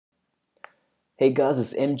Hey guys,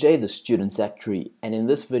 it's MJ, the Student's Actuary, and in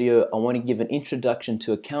this video I want to give an introduction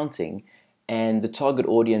to accounting, and the target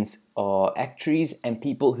audience are actuaries and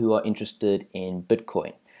people who are interested in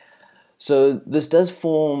Bitcoin. So this does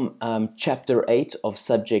form chapter 8 of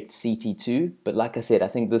Subject CT2, but like I said, I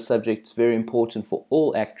think this subject is very important for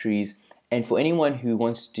all actuaries and for anyone who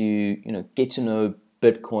wants to get to know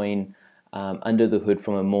Bitcoin under the hood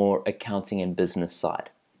from a more accounting and business side.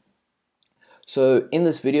 So in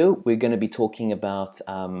this video, we're going to be talking about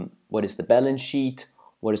what is the balance sheet,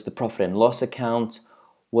 what is the profit and loss account,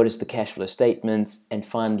 what is the cash flow statements, and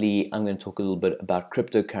finally, I'm going to talk a little bit about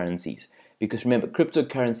cryptocurrencies. Because remember,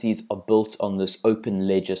 cryptocurrencies are built on this open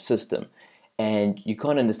ledger system. And you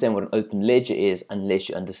can't understand what an open ledger is unless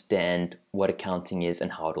you understand what accounting is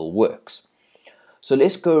and how it all works. So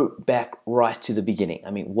let's go back right to the beginning.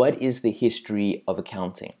 I mean, what is the history of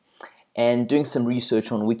accounting? And doing some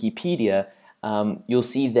research on Wikipedia, you'll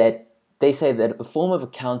see that they say that a form of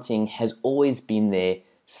accounting has always been there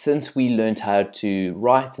since we learned how to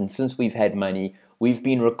write, and since we've had money, we've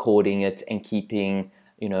been recording it and keeping,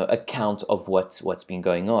 account of what's been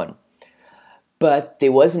going on. But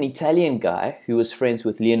there was an Italian guy who was friends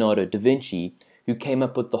with Leonardo da Vinci who came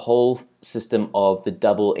up with the whole system of the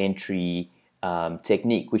double entry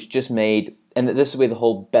technique, which just made, and this is where the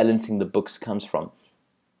whole balancing the books comes from.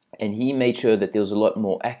 And he made sure that there was a lot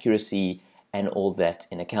more accuracy and all that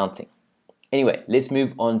in accounting. Anyway, let's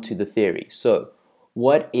move on to the theory. So,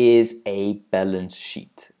 what is a balance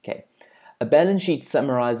sheet? Okay, a balance sheet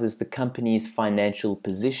summarizes the company's financial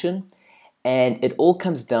position, and it all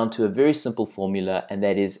comes down to a very simple formula, and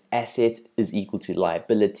that is assets is equal to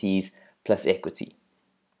liabilities plus equity.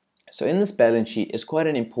 So in this balance sheet, it's quite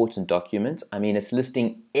an important document. I mean, it's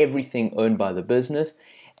listing everything owned by the business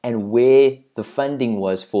and where the funding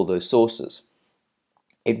was for those sources.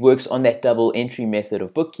 It works on that double entry method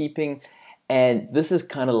of bookkeeping, and this is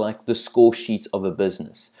kind of like the score sheet of a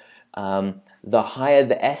business. The higher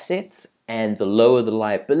the assets and the lower the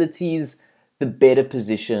liabilities, the better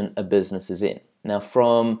position a business is in. Now,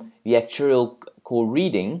 from the actuarial core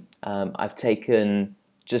reading, I've taken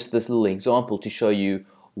just this little example to show you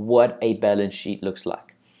what a balance sheet looks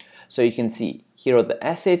like. So you can see here are the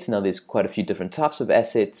assets. Now there's quite a few different types of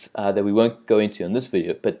assets that we won't go into in this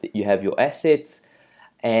video, but you have your assets,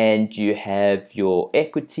 and you have your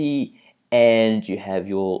equity, and you have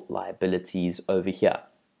your liabilities over here.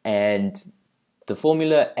 And the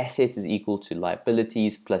formula, assets is equal to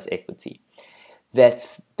liabilities plus equity.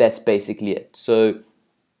 That's basically it. So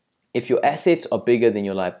if your assets are bigger than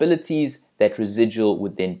your liabilities, that residual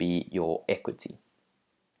would then be your equity.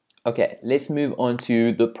 Okay, let's move on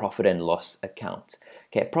to the profit and loss account.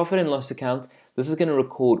 Okay, profit and loss account, this is going to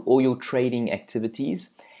record all your trading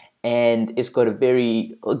activities, and it's got a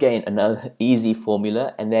very, again, another easy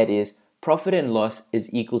formula, and that is profit and loss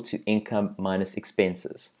is equal to income minus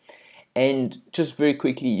expenses. And just very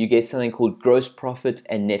quickly, you get something called gross profit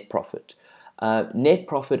and net profit. Net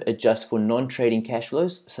profit adjusts for non-trading cash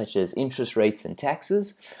flows, such as interest rates and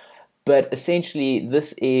taxes. But essentially,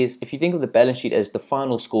 this is, if you think of the balance sheet as the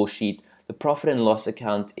final score sheet, the profit and loss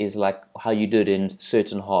account is like how you did in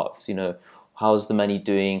certain halves. How's the money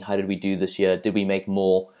doing? How did we do this year? Did we make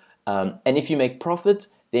more? And if you make profit,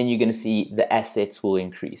 then you're going to see the assets will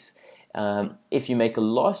increase. If you make a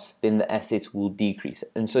loss, then the assets will decrease.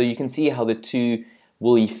 And so you can see how the two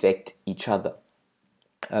will affect each other.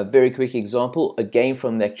 A very quick example, again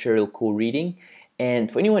from the actuarial core reading. And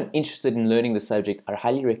for anyone interested in learning the subject, I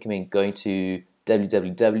highly recommend going to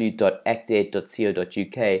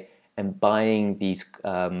www.acted.co.uk and buying these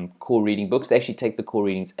core reading books. They actually take the core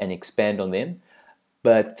readings and expand on them.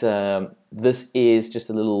 But this is just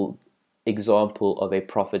a little example of a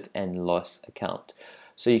profit and loss account.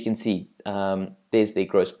 So you can see there's their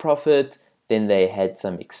gross profit, then they had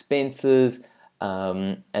some expenses,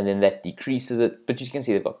 and then that decreases it. But you can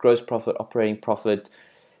see they've got gross profit, operating profit.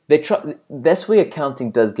 That's where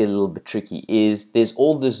accounting does get a little bit tricky, is there's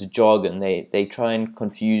all this jargon. They try and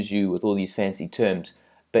confuse you with all these fancy terms.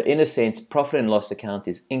 But in a sense, profit and loss account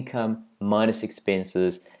is income minus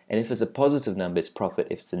expenses. And if it's a positive number, it's profit.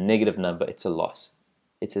 If it's a negative number, it's a loss.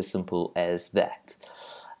 It's as simple as that.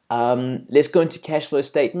 Let's go into cash flow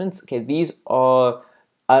statements. Okay, these are,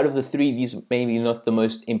 out of the three, these are maybe not the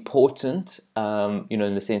most important,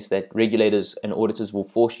 in the sense that regulators and auditors will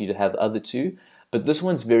force you to have the other two. But this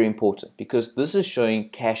one's very important because this is showing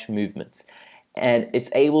cash movements. And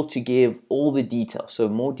it's able to give all the detail, so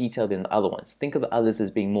more detail than the other ones. Think of the others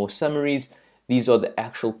as being more summaries. These are the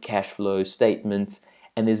actual cash flow statements,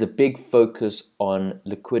 and there's a big focus on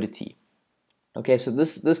liquidity. Okay, so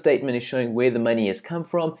this statement is showing where the money has come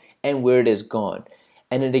from and where it has gone.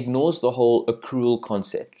 and it ignores the whole accrual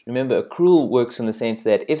concept. Remember, accrual works in the sense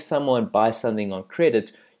that if someone buys something on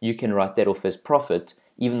credit, you can write that off as profit,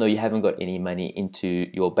 even though you haven't got any money into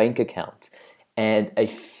your bank account. And a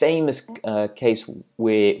famous case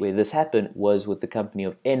where this happened was with the company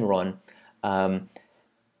of Enron.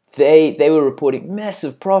 They were reporting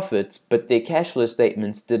massive profits, but their cash flow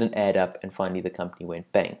statements didn't add up, and finally the company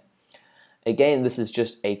went bang. Again, this is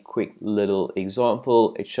just a quick little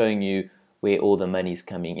example. It's showing you where all the money is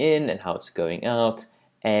coming in and how it's going out,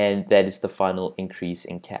 and that is the final increase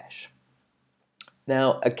in cash.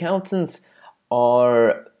 Now, accountants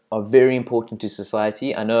are very important to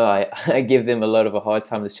society. I know I give them a lot of a hard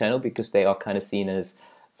time on this channel because they are kind of seen as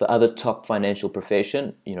the other top financial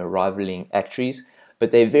profession, rivaling actuaries,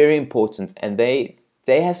 but they're very important, and they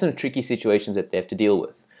have some tricky situations that they have to deal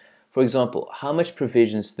with. For example, how much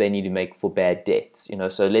provisions do they need to make for bad debts?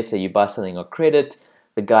 So let's say you buy something on credit,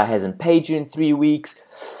 the guy hasn't paid you in 3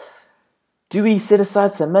 weeks. Do we set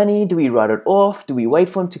aside some money? Do we write it off? Do we wait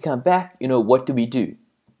for him to come back? What do we do?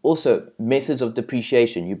 Also, methods of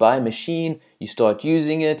depreciation. You buy a machine, you start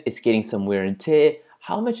using it, it's getting some wear and tear.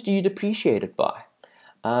 How much do you depreciate it by?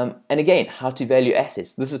 And again, how to value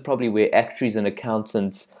assets. This is probably where actuaries and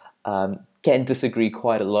accountants can disagree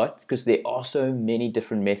quite a lot, because there are so many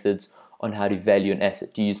different methods on how to value an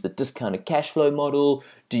asset. Do you use the discounted cash flow model?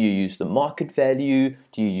 Do you use the market value?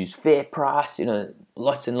 Do you use fair price?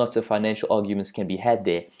 Lots and lots of financial arguments can be had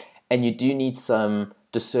there, and you do need some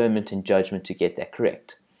discernment and judgment to get that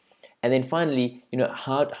correct. And then finally,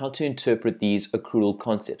 how to interpret these accrual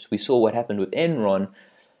concepts. We saw what happened with Enron.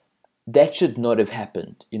 That should not have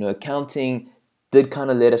happened. Accounting did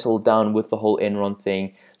kind of let us all down with the whole Enron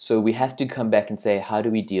thing. So we have to come back and say, how do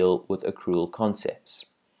we deal with accrual concepts?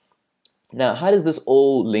 Now, how does this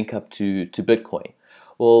all link up to Bitcoin?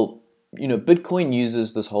 Well, Bitcoin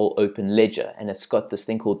uses this whole open ledger, and it's got this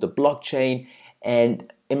thing called the blockchain.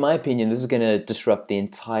 And in my opinion, this is going to disrupt the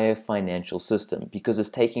entire financial system, because it's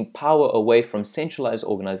taking power away from centralized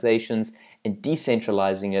organizations and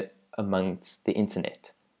decentralizing it amongst the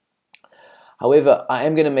internet. However, I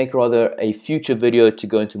am going to make rather a future video to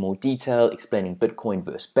go into more detail explaining Bitcoin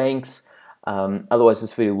versus banks. Otherwise,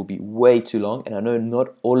 this video will be way too long, and I know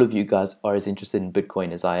not all of you guys are as interested in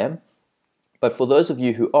Bitcoin as I am. But for those of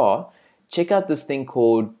you who are, check out this thing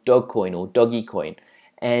called Dogecoin or Dogecoin,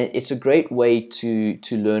 and it's a great way to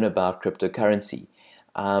learn about cryptocurrency.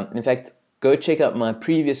 In fact, go check out my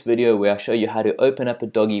previous video where I show you how to open up a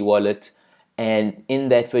Doge wallet, and in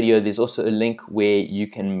that video there's also a link where you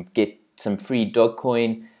can get some free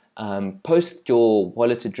Dogecoin. Post your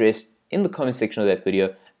wallet address in the comment section of that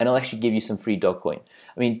video, and I'll actually give you some free Dogecoin.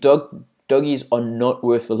 I mean, doggies are not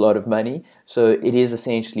worth a lot of money, so it is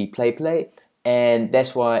essentially play, and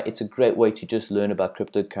that's why it's a great way to just learn about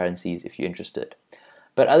cryptocurrencies if you're interested.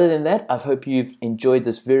 But other than that, I hope you've enjoyed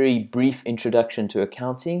this very brief introduction to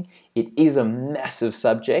accounting. It is a massive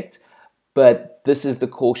subject, but this is the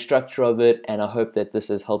core structure of it, and I hope that this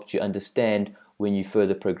has helped you understand when you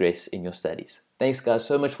further progress in your studies. Thanks guys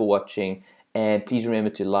so much for watching, and please remember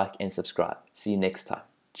to like and subscribe. See you next time.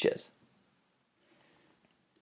 Cheers.